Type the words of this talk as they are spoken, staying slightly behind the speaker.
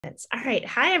All right.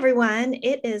 Hi, everyone.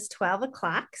 It is 12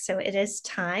 o'clock. So it is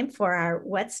time for our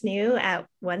What's New at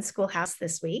One Schoolhouse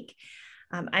this week.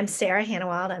 I'm Sarah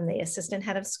Hannawald. I'm the Assistant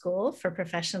Head of School for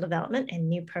Professional Development and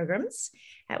New Programs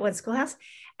at One Schoolhouse.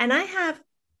 And I have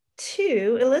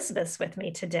two Elizabeths with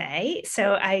me today.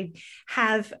 So I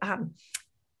have, I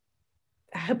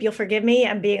hope you'll forgive me,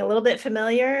 I'm being a little bit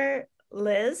familiar.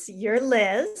 Liz, you're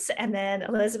Liz, and then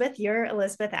Elizabeth, you're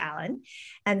Elizabeth Allen.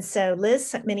 And so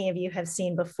Liz, many of you have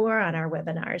seen before on our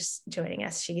webinars joining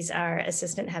us. She's our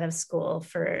Assistant Head of School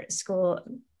for School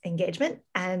Engagement.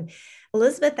 And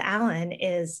Elizabeth Allen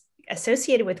is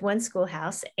associated with One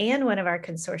Schoolhouse and one of our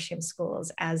consortium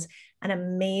schools as an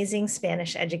amazing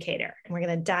Spanish educator. And we're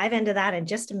going to dive into that in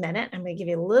just a minute. I'm going to give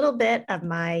you a little bit of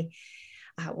my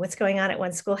what's going on at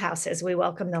One Schoolhouse as we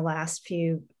welcome the last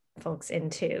few folks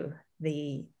into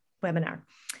the webinar.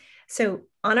 So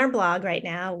on our blog right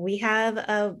now, we have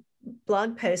a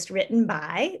blog post written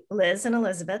by Liz and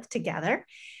Elizabeth together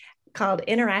called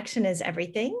Interaction is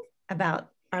Everything, about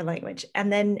our language.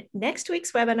 And then next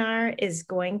week's webinar is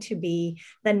going to be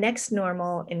the next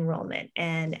normal enrollment.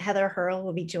 And Heather Hurl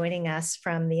will be joining us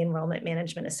from the Enrollment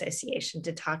Management Association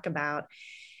to talk about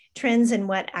trends and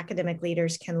what academic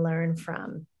leaders can learn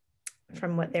from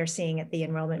what they're seeing at the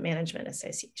Enrollment Management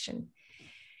Association.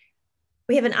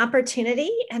 We have an opportunity,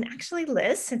 and actually,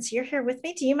 Liz, since you're here with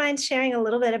me, do you mind sharing a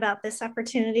little bit about this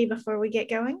opportunity before we get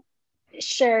going?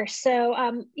 Sure. So,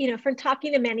 from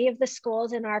talking to many of the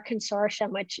schools in our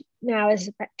consortium, which now is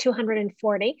about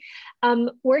 240,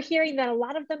 we're hearing that a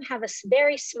lot of them have a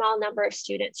very small number of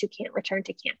students who can't return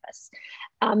to campus.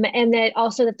 And that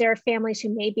also that there are families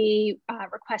who may be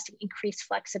requesting increased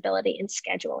flexibility in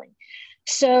scheduling.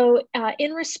 So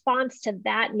in response to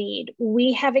that need,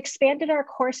 we have expanded our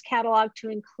course catalog to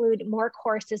include more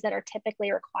courses that are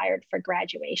typically required for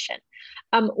graduation.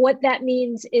 What that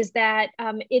means is that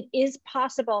it is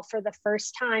possible for the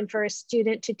first time for a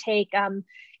student to take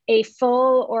a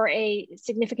full or a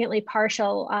significantly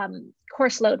partial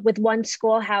course load with One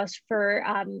Schoolhouse for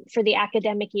the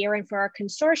academic year. And for our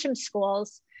consortium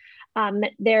schools,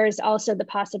 there's also the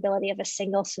possibility of a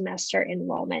single semester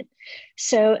enrollment.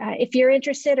 So if you're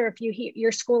interested, or if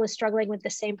your school is struggling with the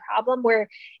same problem, we're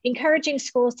encouraging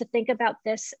schools to think about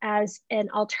this as an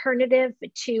alternative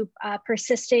to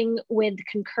persisting with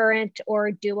concurrent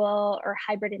or dual or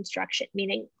hybrid instruction,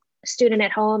 meaning student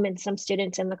at home and some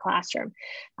students in the classroom.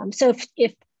 So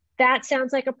if that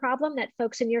sounds like a problem that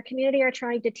folks in your community are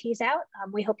trying to tease out,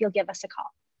 we hope you'll give us a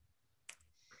call.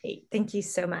 Great, thank you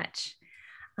so much.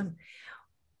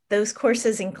 Those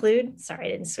courses include, sorry,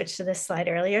 I didn't switch to this slide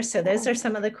earlier. So those are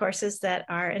some of the courses that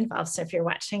are involved. So if you're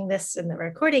watching this in the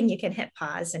recording, you can hit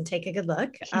pause and take a good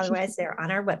look. Otherwise, they're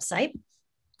on our website.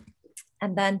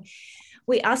 And then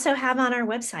we also have on our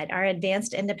website our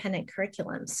advanced independent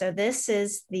curriculum. So this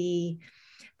is the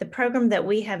program that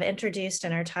we have introduced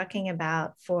and are talking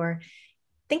about for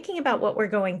thinking about what we're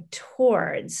going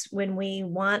towards when we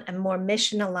want a more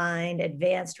mission-aligned,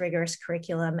 advanced, rigorous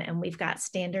curriculum. And we've got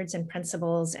standards and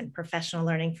principles and professional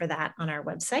learning for that on our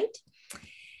website.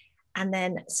 And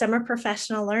then summer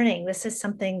professional learning. This is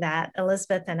something that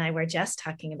Elizabeth and I were just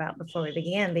talking about before we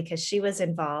began, because she was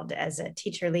involved as a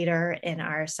teacher leader in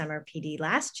our summer PD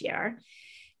last year.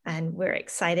 And we're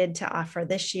excited to offer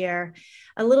this year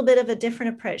a little bit of a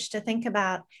different approach to think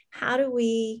about how do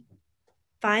we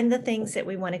find the things that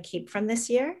we want to keep from this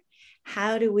year?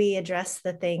 How do we address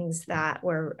the things that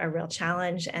were a real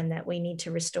challenge and that we need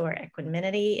to restore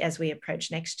equanimity as we approach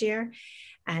next year?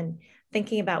 And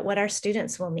thinking about what our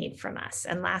students will need from us.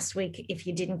 And last week, if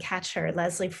you didn't catch her,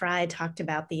 Leslie Fry talked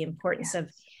about the importance of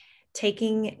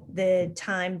taking the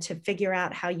time to figure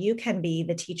out how you can be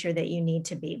the teacher that you need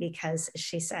to be, because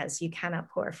she says you cannot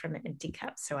pour from an empty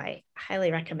cup. So I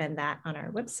highly recommend that on our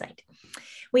website.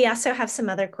 We also have some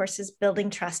other courses. Building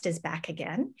Trust is back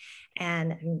again,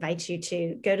 and I invite you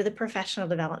to go to the professional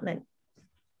development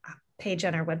page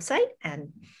on our website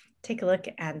and take a look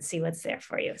and see what's there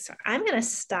for you. So I'm going to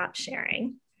stop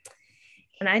sharing.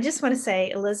 And I just want to say,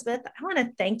 Elizabeth, I want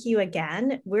to thank you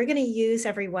again. We're going to use,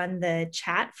 everyone, the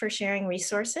chat for sharing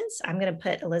resources. I'm going to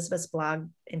put Elizabeth's blog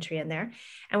entry in there,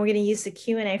 and we're going to use the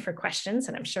Q&A for questions.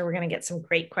 And I'm sure we're going to get some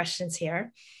great questions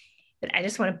here. But I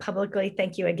just want to publicly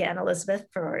thank you again, Elizabeth,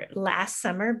 for last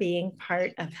summer being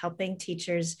part of helping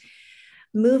teachers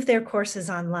move their courses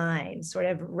online sort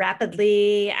of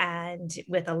rapidly and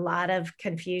with a lot of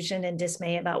confusion and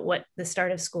dismay about what the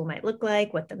start of school might look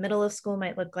like, what the middle of school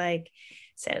might look like.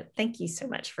 So thank you so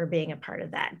much for being a part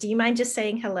of that. Do you mind just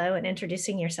saying hello and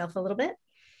introducing yourself a little bit?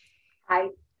 Hi,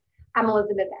 I'm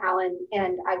Elizabeth Allen,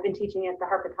 and I've been teaching at the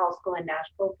Harpeth Hall School in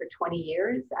Nashville for 20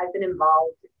 years. I've been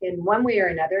involved in one way or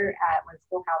another at One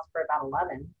Schoolhouse for about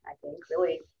 11, I think,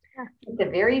 really. The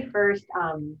very first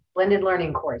blended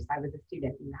learning course, I was a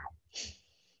student in that.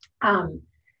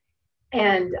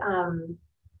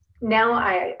 Now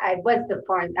I was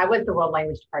the World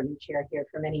Language Department chair here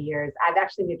for many years. I've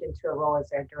actually moved into a role as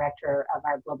a director of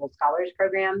our Global Scholars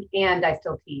Program, and I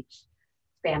still teach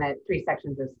Spanish, 3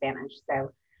 sections of Spanish.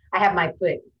 So I have my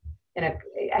foot I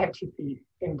have 2 feet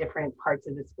in different parts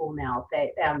of the school now.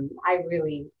 That I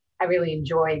really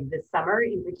enjoyed this summer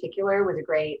in particular. Was a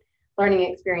great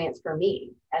learning experience for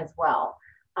me as well.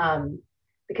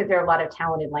 Because there are a lot of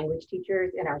talented language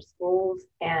teachers in our schools,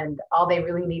 and all they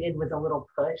really needed was a little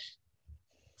push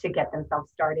to get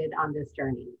themselves started on this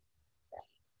journey.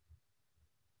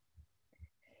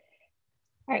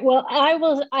 All right, well, I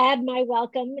will add my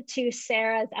welcome to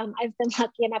Sarah's. I've been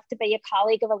lucky enough to be a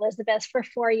colleague of Elizabeth's for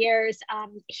 4 years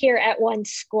here at One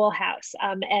Schoolhouse.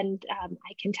 And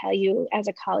I can tell you as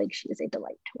a colleague, she is a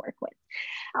delight to work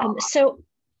with. So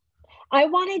I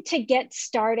wanted to get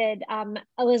started,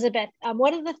 Elizabeth.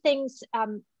 One of the things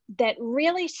that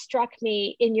really struck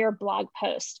me in your blog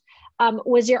post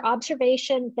was your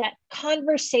observation that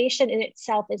conversation in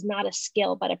itself is not a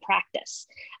skill, but a practice.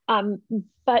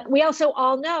 But we also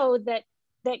all know that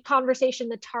conversation,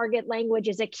 the target language,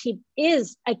 is a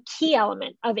key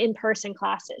element of in-person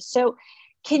classes. So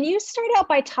can you start out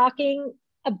by talking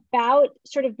about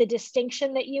sort of the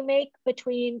distinction that you make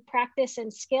between practice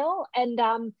and skill, and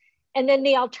then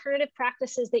the alternative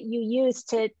practices that you use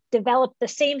to develop the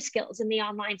same skills in the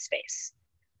online space?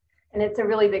 And it's a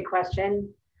really big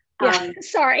question. Yeah,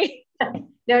 sorry.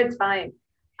 No, it's fine.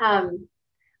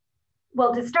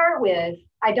 Well, to start with,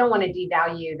 I don't want to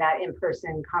devalue that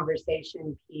in-person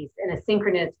conversation piece in a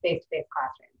synchronous face-to-face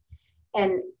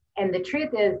classroom. And the truth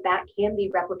is that can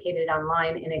be replicated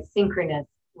online in a synchronous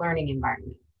learning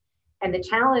environment. And the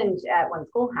challenge at One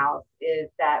Schoolhouse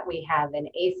is that we have an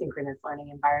asynchronous learning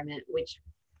environment, which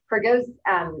forgoes,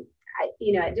 at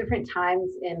different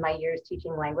times in my years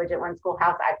teaching language at One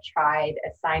Schoolhouse, I've tried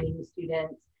assigning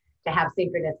students to have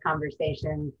synchronous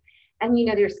conversations. And,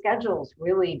 their schedules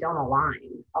really don't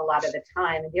align a lot of the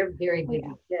time. And they're very busy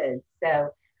kids. So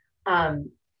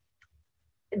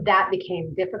that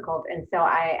became difficult. And so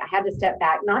I had to step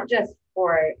back, not just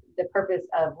for the purpose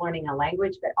of learning a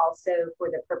language, but also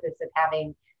for the purpose of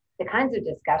having the kinds of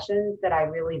discussions that I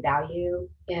really value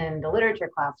in the literature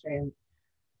classroom,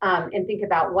 and think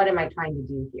about what am I trying to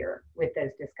do here with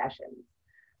those discussions.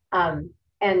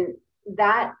 And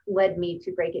that led me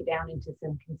to break it down into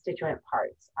some constituent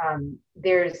parts.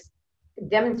 There's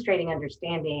demonstrating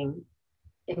understanding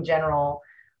in general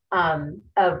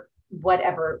of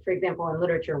whatever, for example, in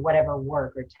literature, whatever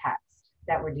work or text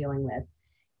that we're dealing with.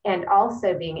 And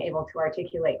also being able to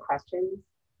articulate questions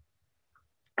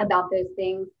about those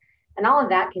things. And all of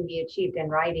that can be achieved in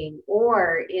writing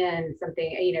or in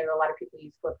something, a lot of people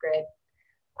use Flipgrid.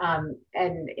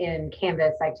 And in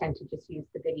Canvas, I tend to just use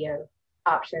the video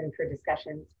option for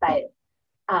discussions, but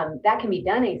that can be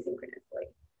done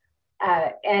asynchronously.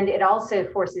 And it also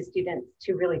forces students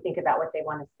to really think about what they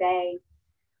want to say.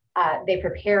 They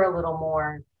prepare a little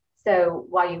more. So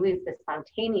while you lose the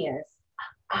spontaneous,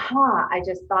 I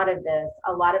just thought of this,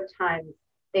 a lot of times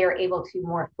they are able to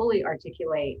more fully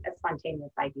articulate a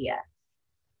spontaneous idea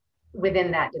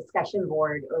within that discussion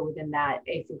board or within that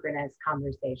asynchronous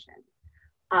conversation.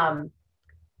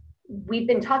 We've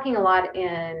been talking a lot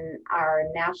in our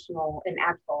national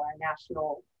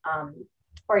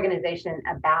organization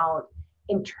about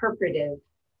interpretive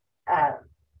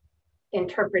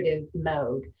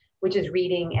mode, which is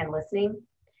reading and listening.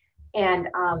 And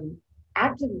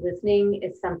active listening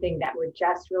is something that we're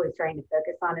just really starting to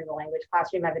focus on in the language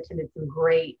classroom. I've attended some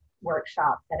great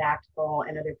workshops at ACTFL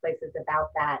and other places about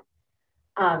that.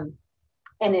 And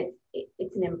it's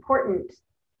an important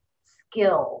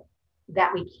skill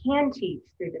that we can teach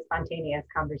through the spontaneous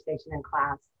conversation in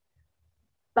class,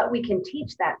 but we can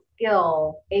teach that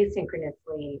skill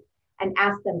asynchronously and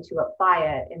ask them to apply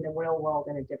it in the real world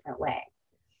in a different way.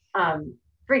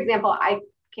 For example, I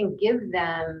can give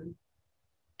them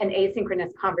an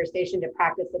asynchronous conversation to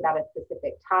practice about a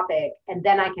specific topic, and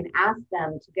then I can ask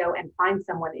them to go and find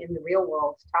someone in the real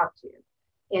world to talk to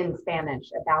in Spanish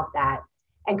about that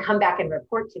and come back and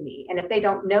report to me. And if they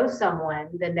don't know someone,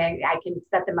 then I can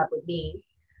set them up with me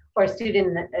or a student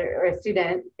in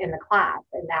the class,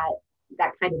 and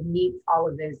that kind of meets all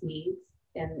of those needs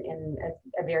in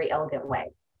a very elegant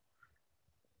way.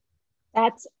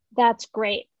 That's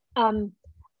great.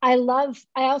 I love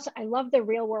the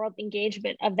real world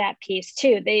engagement of that piece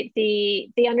too.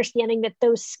 The understanding that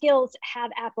those skills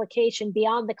have application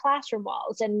beyond the classroom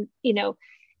walls, and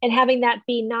and having that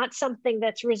be not something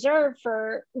that's reserved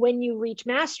for when you reach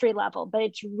mastery level, but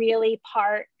it's really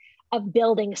part of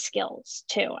building skills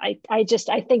too. I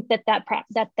think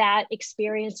that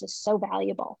experience is so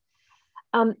valuable.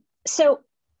 So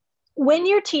when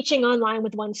you're teaching online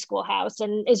with One Schoolhouse,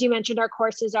 and as you mentioned, our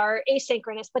courses are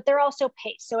asynchronous, but they're also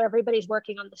paced. So everybody's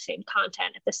working on the same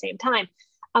content at the same time.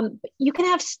 You can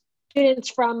have students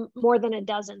from more than a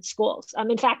dozen schools.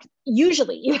 In fact,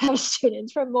 usually you have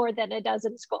students from more than a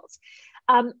dozen schools.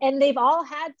 And they've all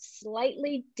had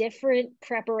slightly different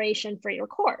preparation for your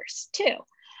course too.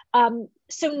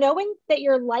 So knowing that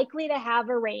you're likely to have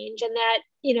a range, and that,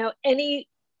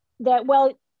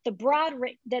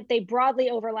 that they broadly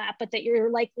overlap, but that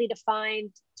you're likely to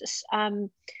find,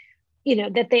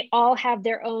 that they all have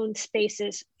their own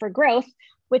spaces for growth,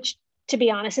 which, to be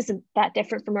honest, isn't that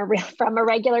different from a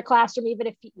regular classroom, even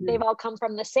if they've all come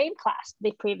from the same class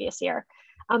the previous year.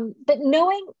 But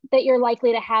knowing that you're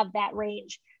likely to have that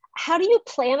range, how do you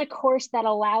plan a course that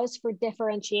allows for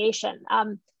differentiation?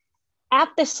 At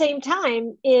the same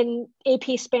time, in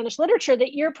AP Spanish literature,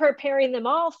 that you're preparing them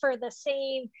all for the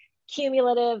same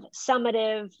cumulative,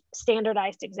 summative,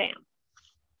 standardized exam.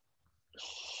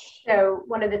 So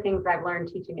one of the things I've learned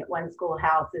teaching at One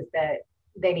Schoolhouse is that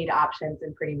they need options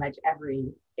in pretty much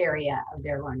every area of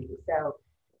their learning. So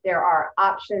there are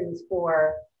options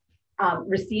for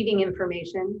receiving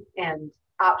information, and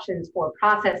options for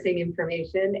processing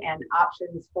information, and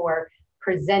options for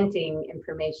presenting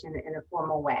information in a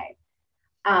formal way.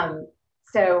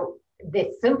 So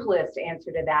the simplest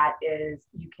answer to that is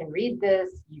you can read this,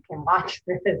 you can watch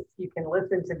this, you can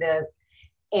listen to this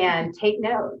and take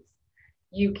notes.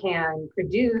 You can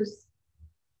produce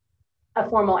a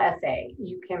formal essay.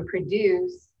 You can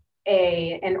produce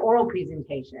an oral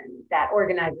presentation that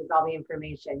organizes all the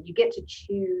information. You get to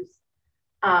choose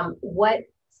what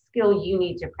skill you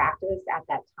need to practice at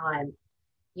that time.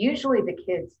 Usually the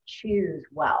kids choose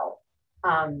well,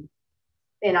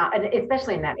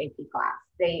 especially in that AP class.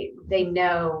 They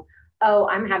know, oh,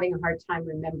 I'm having a hard time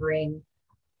remembering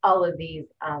all of these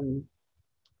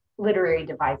literary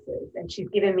devices, and she's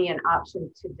given me an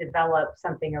option to develop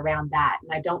something around that,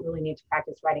 and I don't really need to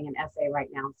practice writing an essay right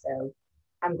now, so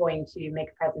I'm going to make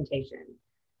a presentation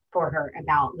for her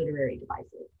about literary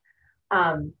devices.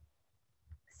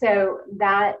 So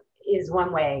that is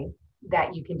one way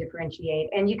that you can differentiate,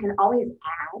 and you can always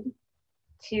add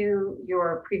to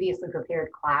your previously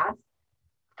prepared class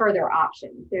further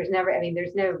options. There's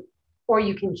no, or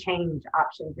you can change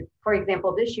options. For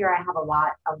example, this year I have a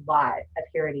lot of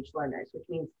heritage learners, which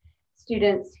means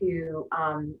students who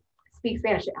speak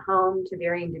Spanish at home to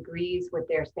varying degrees with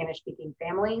their Spanish-speaking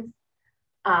families.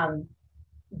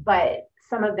 But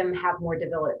some of them have more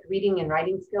developed reading and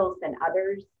writing skills than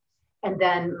others. And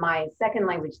then my second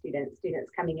language students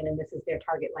coming in, and this is their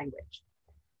target language.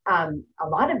 A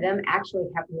lot of them actually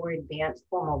have more advanced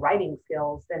formal writing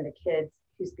skills than the kids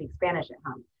who speak Spanish at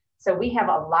home. So we have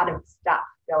a lot of stuff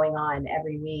going on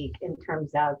every week in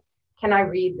terms of, can I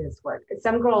read this work?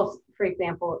 Some girls, for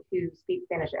example, who speak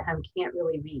Spanish at home can't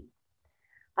really read.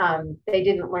 They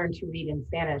didn't learn to read in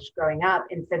Spanish growing up,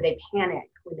 and so they panic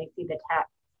when they see the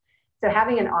text. So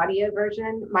having an audio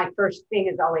version, my first thing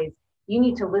is always, you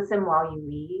need to listen while you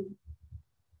read,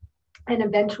 and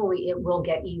eventually it will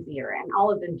get easier, and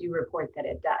all of them do report that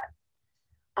it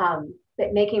does.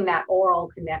 But making that oral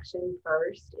connection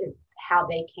first is how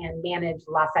they can manage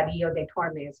Lazarillo de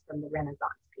Tormes from the Renaissance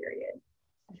period.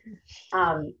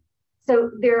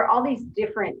 So there are all these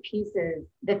different pieces.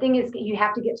 The thing is, you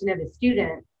have to get to know the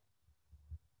student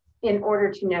in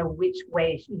order to know which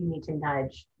way you need to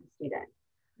nudge the student.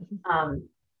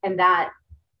 And that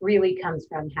really comes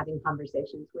from having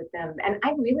conversations with them. And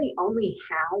I really only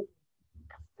have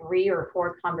 3 or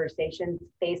 4 conversations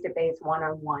face-to-face,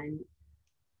 one-on-one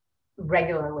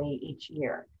regularly each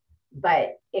year.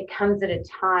 But it comes at a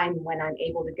time when I'm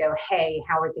able to go, hey,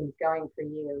 how are things going for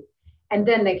you? And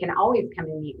then they can always come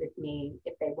and meet with me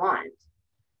if they want.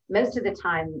 Most of the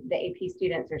time, the AP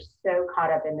students are so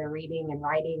caught up in their reading and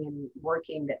writing and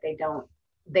working that they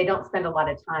don't spend a lot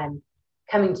of time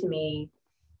coming to me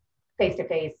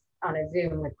face-to-face on a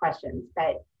Zoom with questions.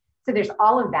 But so there's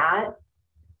all of that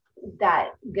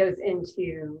goes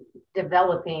into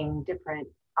developing different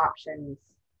options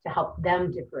to help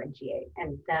them differentiate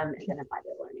and them identify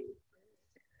their learning.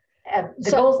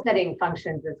 The goal setting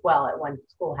functions as well at One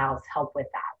Schoolhouse help with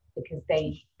that, because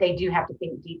they do have to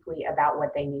think deeply about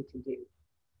what they need to do.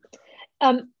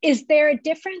 Is there a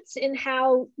difference in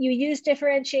how you use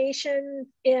differentiation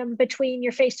between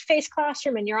your face-to-face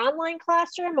classroom and your online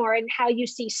classroom, or in how you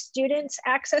see students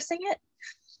accessing it?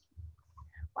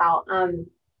 Wow,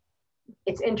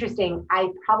 it's interesting. I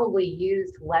probably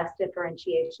used less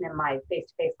differentiation in my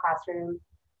face-to-face classroom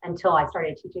until I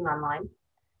started teaching online,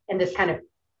 and this kind of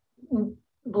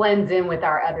blends in with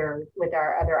our other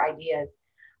ideas.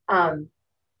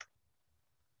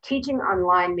 Teaching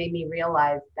online made me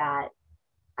realize that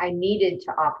I needed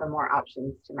to offer more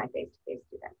options to my face-to-face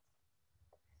students.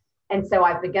 And so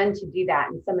I've begun to do that,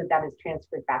 and some of that is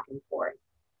transferred back and forth.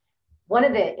 One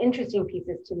of the interesting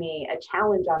pieces to me, a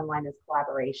challenge online, is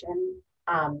collaboration.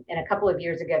 And a couple of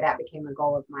years ago, that became a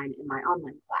goal of mine in my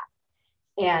online class.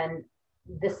 And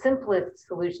the simplest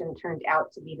solution turned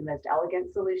out to be the most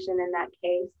elegant solution in that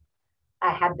case.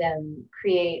 I had them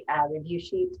create review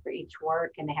sheets for each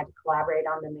work, and they had to collaborate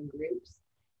on them in groups.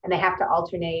 And they have to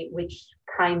alternate which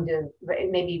kind of,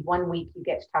 maybe one week you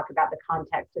get to talk about the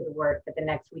context of the work, but the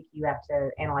next week you have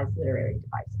to analyze literary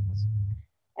devices.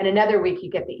 And another week you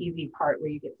get the easy part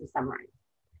where you get to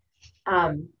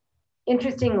summarize.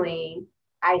 Interestingly,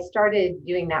 I started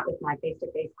doing that with my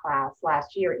face-to-face class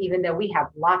last year, even though we have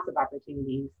lots of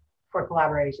opportunities for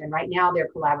collaboration. Right now they're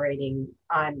collaborating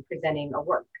on presenting a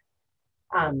work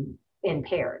in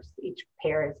pairs. Each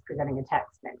pair is presenting a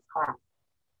text next class.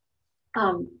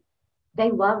 They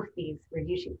love these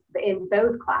review sheets in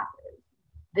both classes.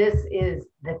 This is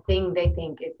the thing they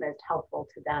think is most helpful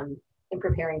to them in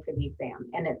preparing for the exam.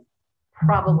 And it's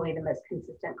probably the most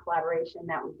consistent collaboration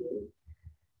that we do.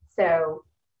 So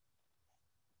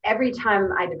every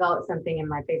time I develop something in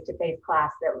my face-to-face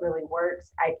class that really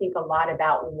works, I think a lot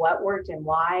about what worked and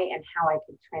why and how I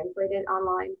could translate it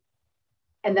online.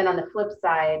 And then on the flip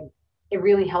side, it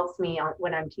really helps me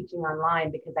when I'm teaching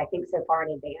online, because I think so far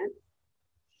in advance.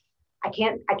 I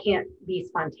can't be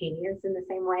spontaneous in the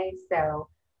same way. So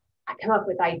I come up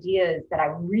with ideas that I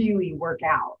really work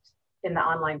out in the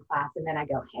online class. And then I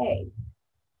go, hey,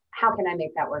 how can I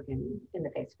make that work in the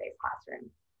face-to-face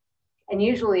classroom? And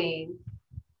usually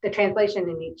the translation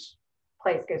in each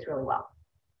place goes really well.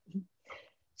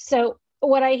 So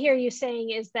what I hear you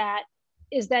saying is that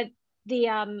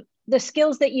the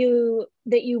skills that you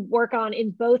work on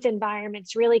in both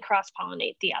environments really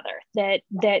cross-pollinate the other,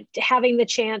 that having the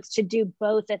chance to do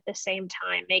both at the same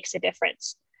time makes a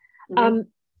difference. Mm-hmm.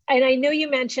 And I know you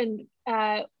mentioned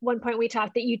one point we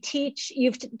talked that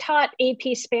you've taught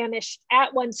AP Spanish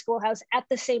at One Schoolhouse at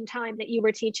the same time that you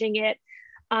were teaching it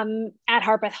at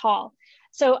Harpeth Hall.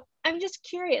 So I'm just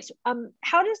curious,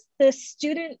 how does the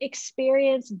student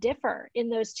experience differ in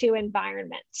those two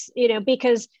environments?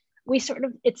 Because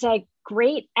it's a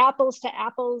great apples to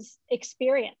apples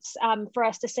experience for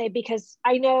us to say, because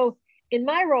I know in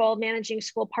my role managing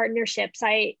school partnerships,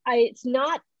 it's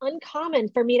not uncommon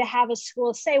for me to have a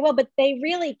school say, well, but they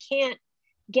really can't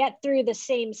get through the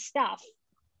same stuff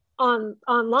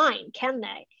online, can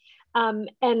they?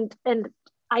 And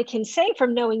I can say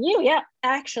from knowing you, yeah,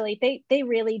 actually they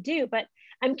really do. But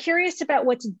I'm curious about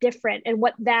what's different and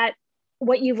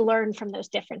what you've learned from those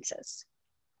differences.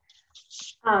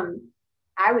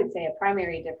 I would say a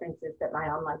primary difference is that my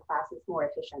online class is more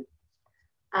efficient.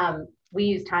 We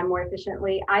use time more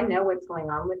efficiently. I know what's going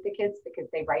on with the kids because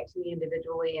they write to me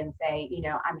individually and say,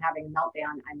 I'm having a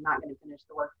meltdown. I'm not going to finish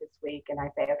the work this week. And I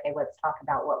say, okay, let's talk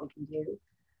about what we can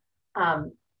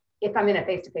do. If I'm in a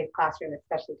face-to-face classroom,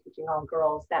 especially teaching all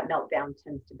girls, that meltdown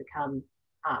tends to become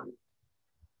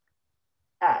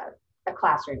a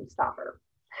classroom stopper.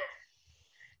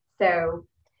 So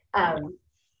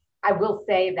I will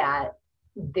say that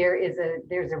there's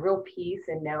a real peace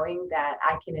in knowing that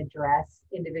I can address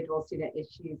individual student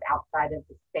issues outside of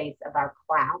the space of our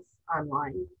class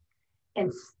online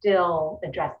and still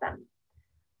address them.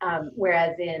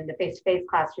 Whereas in the face-to-face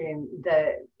classroom,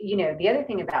 the other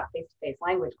thing about face-to-face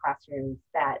language classrooms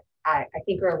that I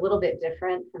think are a little bit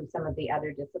different from some of the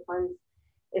other disciplines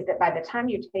is that by the time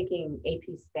you're taking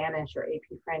AP Spanish or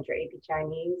AP French or AP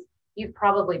Chinese, you've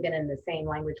probably been in the same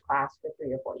language class for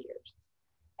 3 or 4 years.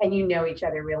 And you know each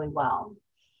other really well.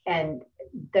 And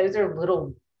those are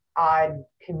little odd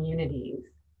communities,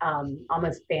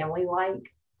 almost family-like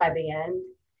by the end.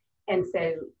 And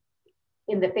so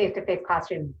in the face-to-face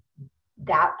classroom,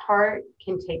 that part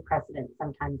can take precedence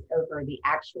sometimes over the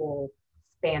actual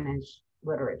Spanish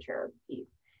literature piece,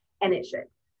 and it should.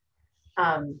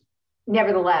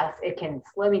 Nevertheless, it can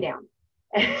slow me down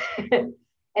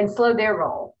and slow their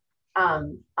roll,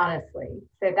 honestly.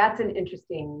 So that's an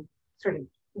interesting sort of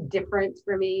difference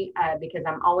for me because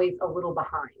I'm always a little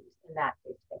behind in that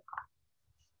face-to-face class.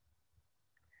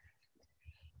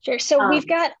 Sure. So we've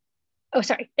got Oh,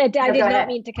 sorry. I did not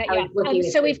mean to cut you off.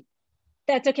 So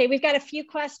that's okay. We've got a few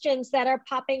questions that are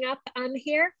popping up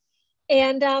here.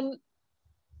 And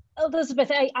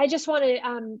Elizabeth, I just wanted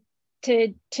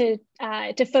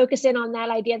to focus in on that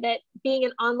idea that being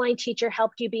an online teacher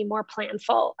helped you be more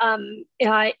planful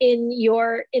in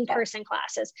your in-person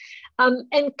classes.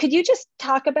 And could you just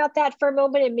talk about that for a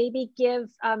moment and maybe give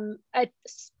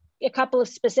a couple of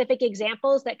specific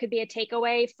examples that could be a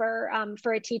takeaway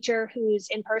for a teacher who's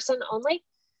in person only?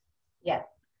 Yes.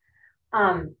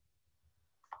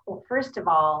 Well, first of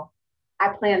all, I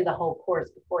planned the whole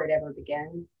course before it ever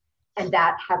begins. And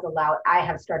that has allowed, I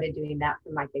have started doing that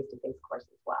for my face-to-face course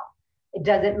as well. It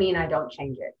doesn't mean I don't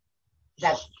change it.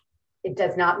 It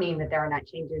does not mean that there are not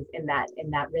changes in that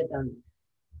rhythm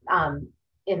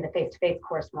in the face-to-face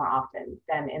course more often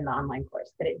than in the online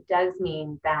course. But it does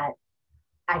mean that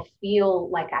I feel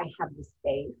like I have the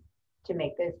space to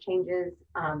make those changes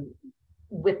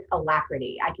with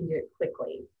alacrity. I can do it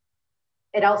quickly.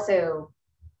 It also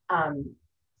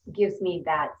gives me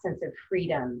that sense of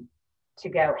freedom to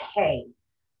go, hey,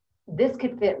 this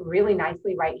could fit really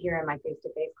nicely right here in my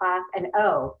face-to-face class. And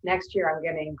oh, next year I'm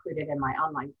going to include it in my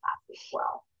online class as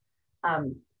well.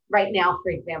 Right now,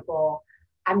 for example,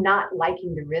 I'm not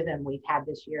liking the rhythm we've had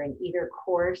this year in either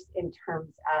course in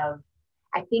terms of,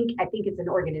 I think it's an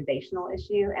organizational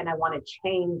issue, and I want to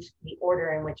change the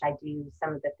order in which I do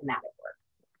some of the thematic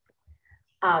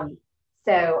work.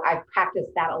 So I've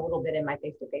practiced that a little bit in my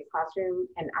face-to-face classroom,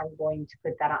 and I'm going to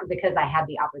put that on because I had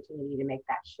the opportunity to make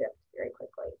that shift very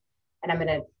quickly. And I'm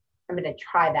gonna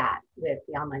try that with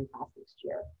the online class next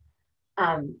year.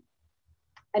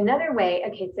 Another way,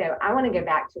 okay, so I want to go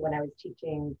back to when I was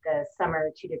teaching the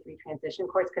summer 2 to 3 transition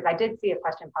course, because I did see a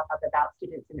question pop up about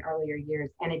students in earlier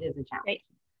years, and it is a challenge.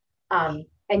 Right.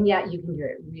 And yet you can do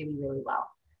it really, really well.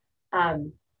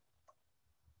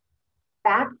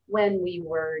 Back when we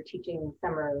were teaching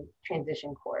summer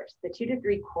transition course, the 2 to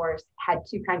 3 course had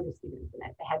 2 kinds of students in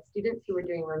it. They had students who were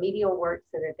doing remedial work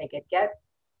so that they could get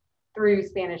through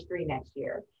Spanish 3 next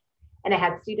year. And it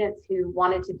had students who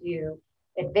wanted to do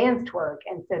advanced work,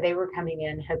 and so they were coming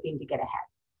in hoping to get ahead.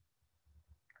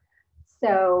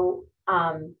 So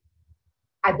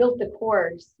I built the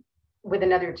course with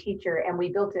another teacher, and we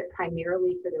built it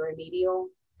primarily for the remedial,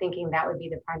 thinking that would be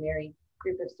the primary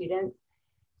group of students.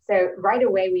 So right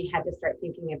away, we had to start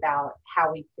thinking about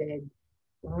how we could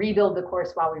rebuild the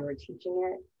course while we were teaching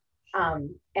it.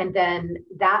 And then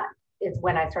that is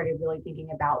when I started really thinking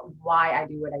about why I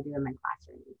do what I do in my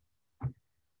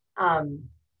classroom.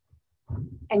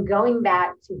 And going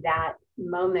back to that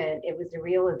moment, it was a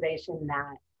realization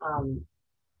that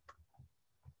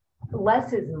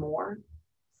less is more.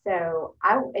 So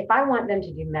if I want them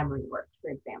to do memory work, for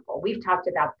example, we've talked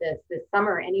about this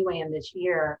summer anyway, and this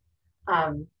year,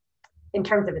 in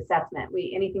terms of assessment,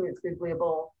 anything that's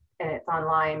Googleable and it's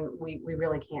online, we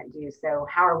really can't do. So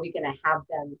how are we going to have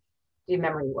them do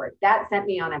memory work? That sent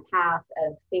me on a path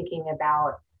of thinking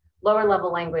about lower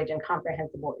level language and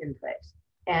comprehensible input.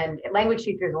 And language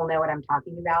teachers will know what I'm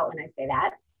talking about when I say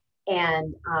that.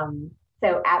 And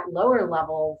so at lower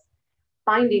levels,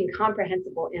 finding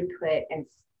comprehensible input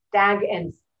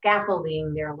and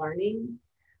scaffolding their learning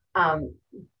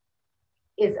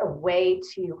is a way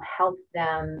to help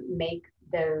them make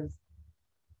those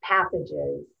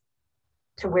passages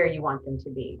to where you want them to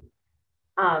be.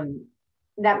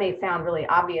 That may sound really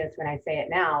obvious when I say it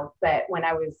now, but when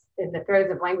I was in the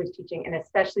throes of language teaching, and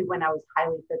especially when I was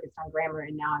highly focused on grammar,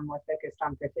 and now I'm more focused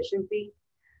on proficiency,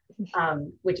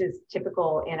 which is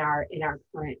typical in our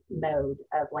current mode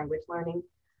of language learning.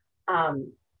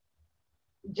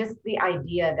 Just the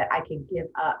idea that I could give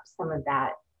up some of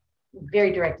that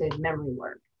very directed memory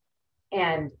work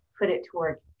and put it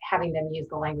toward having them use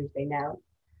the language they know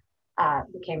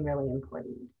became really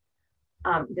important.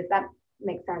 Does that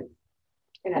make sense?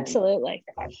 Absolutely.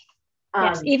 Okay.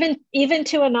 Yes, even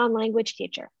to a non-language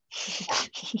teacher.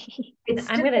 Yeah.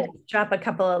 I'm going to drop a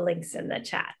couple of links in the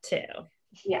chat too.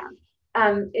 Yeah.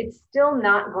 It's still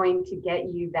not going to get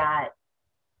you that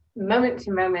moment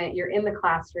to moment. You're in the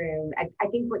classroom. I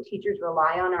think what teachers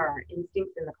rely on are our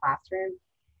instincts in the classroom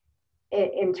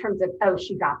in terms of, oh,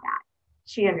 she got that.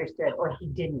 She understood, or he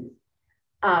didn't.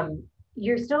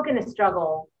 You're still going to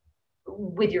struggle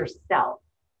with yourself,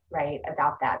 right,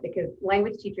 about that, because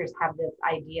language teachers have this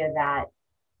idea that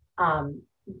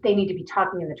they need to be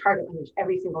talking in the target language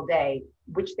every single day,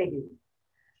 which they do.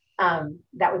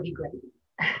 That would be great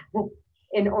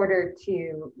in order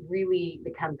to really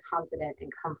become confident and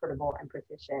comfortable and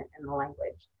proficient in the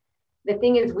language. The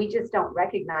thing is, we just don't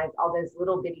recognize all those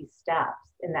little bitty steps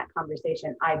in that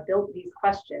conversation. I built these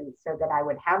questions so that I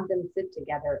would have them sit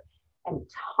together and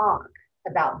talk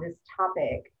about this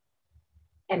topic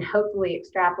and hopefully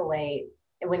extrapolate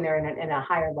when they're in a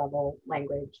higher level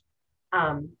language,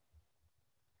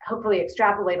 hopefully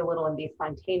extrapolate a little and be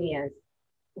spontaneous,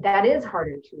 that is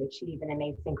harder to achieve in an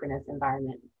asynchronous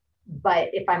environment. But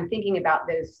if I'm thinking about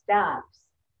those steps,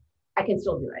 I can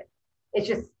still do it. It's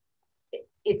just,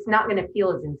 it's not going to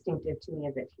feel as instinctive to me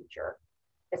as a teacher,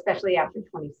 especially after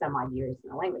 20 some odd years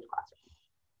in a language classroom.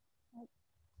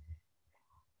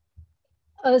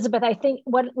 Elizabeth, I think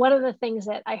one of the things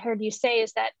that I heard you say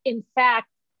is that, in fact,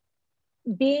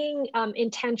 being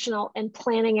intentional and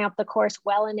planning out the course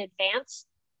well in advance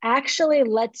actually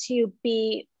lets you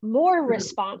be more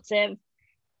responsive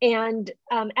and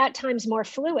at times more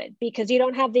fluid, because you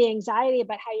don't have the anxiety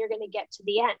about how you're going to get to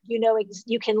the end. You know,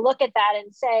 you can look at that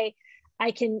and say, I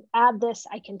can add this,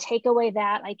 I can take away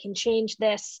that, I can change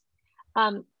this.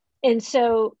 And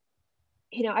so,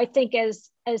 you know, I think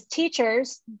as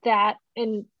teachers that,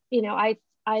 and, you know,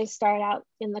 I start out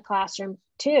in the classroom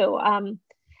too.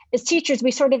 As teachers,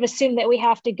 we sort of assume that we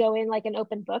have to go in like an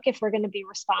open book if we're going to be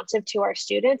responsive to our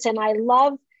students. And I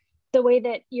love the way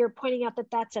that you're pointing out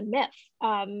that that's a myth,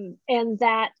 and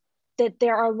that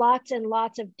there are lots and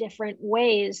lots of different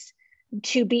ways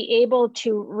to be able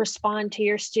to respond to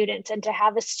your students and to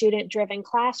have a student-driven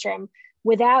classroom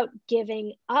without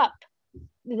giving up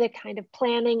the kind of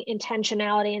planning,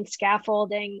 intentionality, and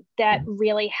scaffolding that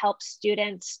really helps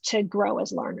students to grow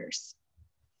as learners.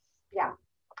 Yeah,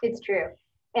 it's true.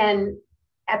 And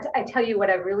I tell you what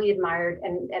I really admired,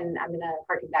 and I'm going to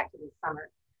harken back to this summer.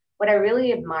 What I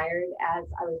really admired as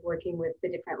I was working with the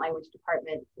different language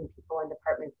departments and people in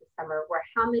departments this summer were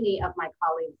how many of my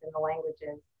colleagues in the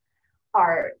languages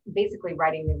are basically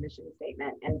writing their mission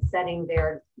statement and setting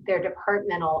their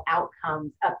departmental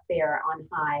outcomes up there on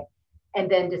high,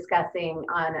 and then discussing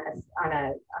on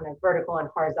a vertical and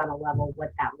horizontal level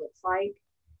what that looks like.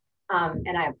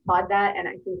 And I applaud that. And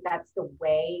I think that's the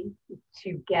way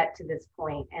to get to this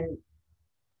point. And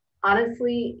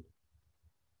honestly,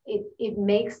 it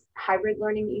makes hybrid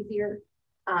learning easier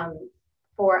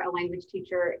for a language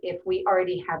teacher if we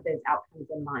already have those outcomes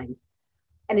in mind.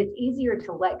 And it's easier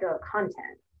to let go of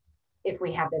content if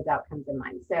we have those outcomes in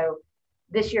mind. So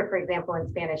this year, for example, in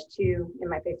Spanish 2, in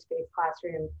my face-to-face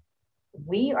classroom,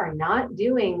 we are not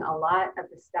doing a lot of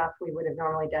the stuff we would have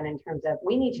normally done in terms of,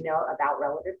 we need to know about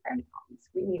relative pronouns.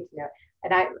 We need to know,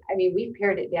 and I mean, we've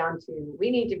pared it down to, we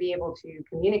need to be able to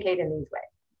communicate in these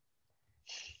ways.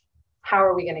 How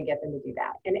are we going to get them to do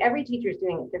that? And every teacher is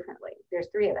doing it differently. There's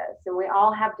 3 of us, and we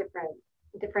all have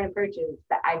different approaches.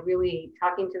 But I really,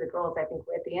 talking to the girls, I think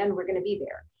at the end, we're going to be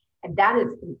there. And that is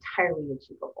entirely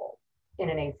achievable in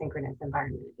an asynchronous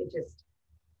environment. It just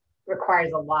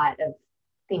requires a lot of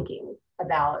thinking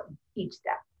about each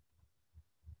step.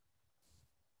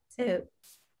 So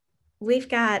we've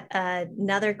got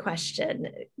another question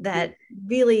that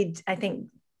really, I think,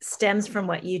 stems from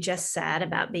what you just said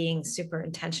about being super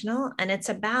intentional, and it's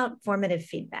about formative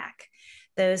feedback.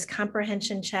 Those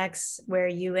comprehension checks where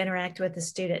you interact with the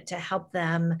student to help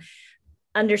them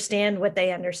understand what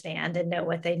they understand and know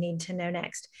what they need to know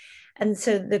next. And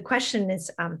so the question is,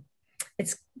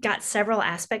 it's got several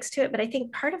aspects to it, but I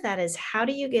think part of that is, how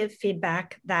do you give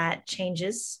feedback that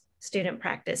changes student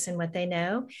practice and what they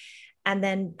know? And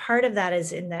then part of that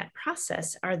is, in that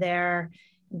process, are there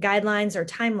guidelines or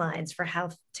timelines for how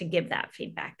to give that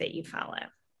feedback that you follow?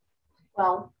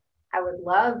 Well, I would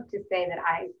love to say that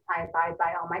I abide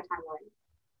by all my timelines,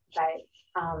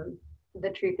 but the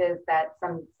truth is that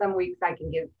some weeks I can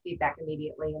give feedback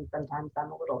immediately, and sometimes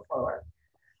I'm a little slower.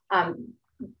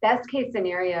 Best case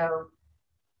scenario,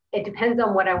 it depends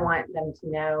on what I want them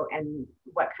to know and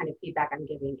what kind of feedback I'm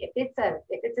giving. If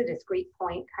it's a discrete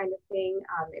point kind of thing,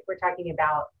 if we're talking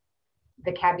about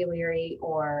vocabulary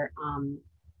or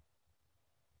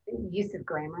use of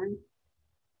grammar,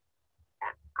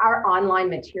 our online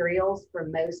materials for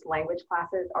most language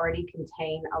classes already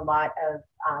contain a lot of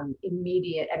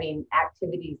immediate,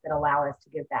 activities that allow us to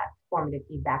give that formative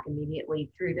feedback immediately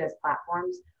through those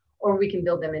platforms, or we can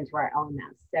build them into our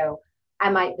LMS. So I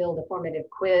might build a formative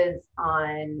quiz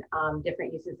on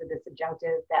different uses of the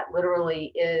subjunctive that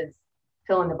literally is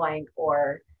fill in the blank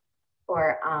or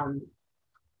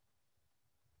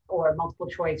multiple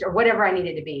choice or whatever I need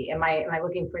it to be. Am I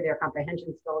looking for their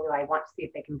comprehension skill? Do I want to see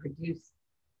if they can produce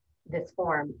this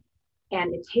form?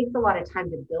 And it takes a lot of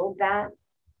time to build that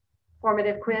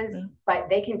formative quiz, but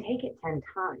they can take it 10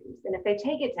 times. And if they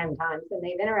take it 10 times, then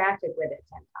they've interacted with it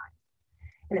 10 times.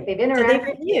 And if they've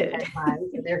interacted with it 10 times,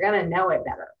 they're going to know it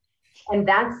better. And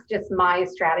that's just my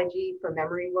strategy for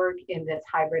memory work in this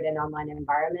hybrid and online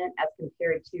environment as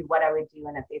compared to what I would do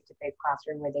in a face-to-face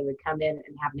classroom where they would come in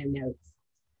and have no notes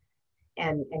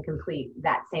and complete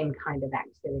that same kind of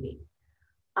activity.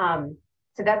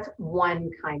 So that's one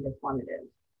kind of formative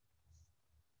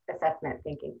assessment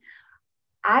thinking.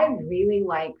 I really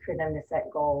like for them to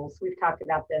set goals. We've talked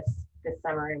about this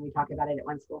summer, and we talked about it at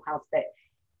One Schoolhouse, but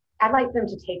I'd like them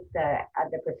to take the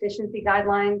proficiency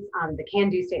guidelines, the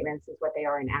can-do statements is what they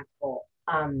are in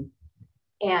ACTFL,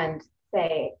 and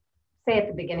say at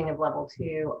the beginning of level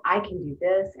 2, I can do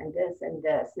this and this and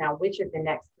this. Now, which of the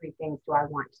next 3 things do I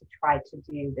want to try to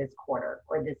do this quarter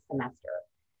or this semester?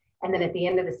 And then at the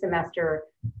end of the semester,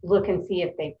 look and see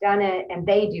if they've done it, and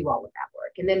they do all of that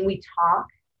work. And then we talk,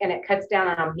 and it cuts down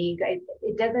on me.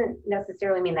 It doesn't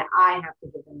necessarily mean that I have to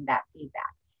give them that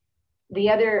feedback. The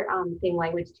other thing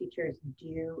language teachers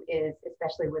do is,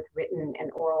 especially with written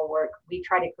and oral work, we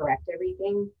try to correct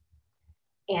everything.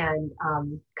 And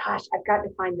gosh, I've got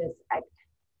to find this. I've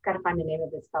got to find the name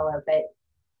of this fellow.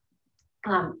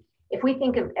 But if we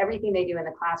think of everything they do in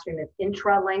the classroom as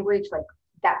intra language, like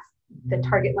that's the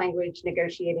target language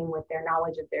negotiating with their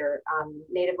knowledge of their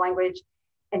native language.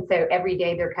 And so every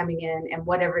day they're coming in and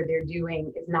whatever they're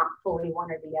doing is not fully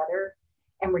one or the other.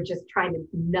 And we're just trying to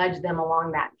nudge them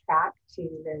along that track to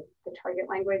the target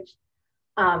language.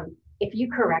 If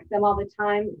you correct them all the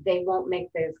time, they won't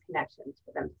make those connections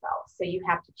for themselves. So you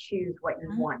have to choose what you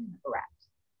want to correct.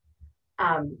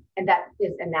 And that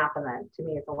is anathema to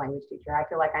me as a language teacher. I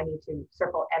feel like I need to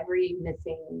circle every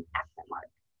missing accent mark,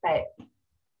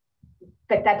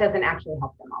 but that doesn't actually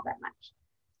help them all that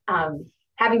much.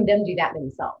 Having them do that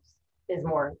themselves is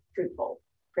more fruitful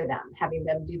for them. Having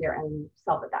them do their own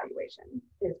self-evaluation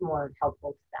is more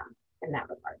helpful to them in that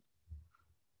regard.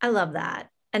 I love that.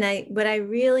 And what I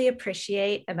really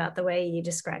appreciate about the way you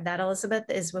describe that, Elizabeth,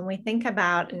 is when we think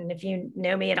about, and if you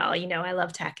know me at all, you know I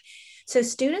love tech. So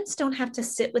students don't have to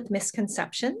sit with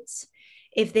misconceptions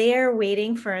if they are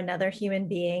waiting for another human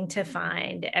being to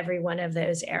find every one of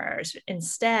those errors.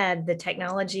 Instead, the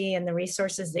technology and the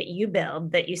resources that you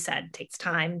build, that you said takes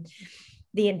time,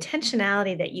 the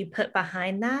intentionality that you put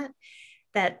behind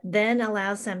that then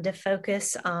allows them to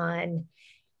focus on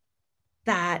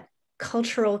that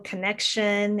cultural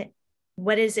connection.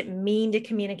 What does it mean to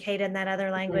communicate in that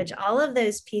other language? Mm-hmm. All of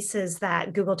those pieces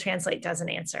that Google Translate doesn't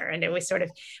answer. And it was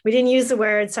we didn't use the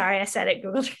word, sorry, I said it,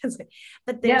 Google Translate,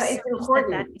 but there's so much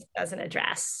that doesn't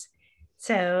address.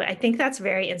 So I think that's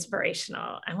very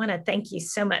inspirational. I want to thank you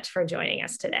so much for joining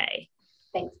us today.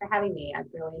 Thanks for having me. I've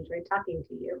really enjoyed talking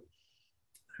to you.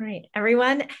 All right,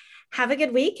 everyone, have a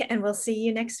good week, and we'll see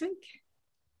you next week.